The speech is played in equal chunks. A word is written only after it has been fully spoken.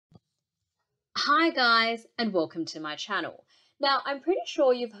Hi guys, and welcome to my channel. Now, I'm pretty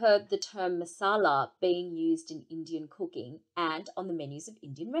sure you've heard the term masala being used in Indian cooking and on the menus of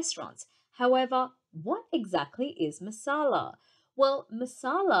Indian restaurants. However, what exactly is masala? Well,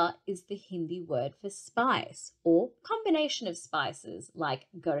 masala is the Hindi word for spice or combination of spices like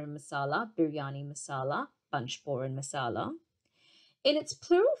garam masala, biryani masala, panchforan masala. In its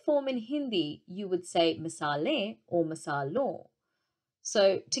plural form in Hindi, you would say masale or masalon.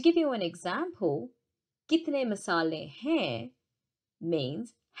 So, to give you an example, kitne masale hain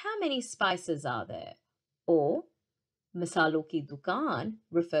means how many spices are there? Or masalo ki dukaan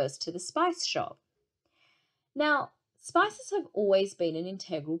refers to the spice shop. Now, spices have always been an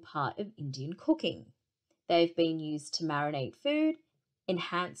integral part of Indian cooking. They've been used to marinate food,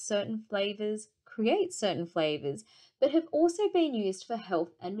 enhance certain flavors, create certain flavors, but have also been used for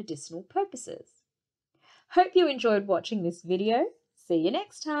health and medicinal purposes. Hope you enjoyed watching this video. See you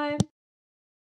next time.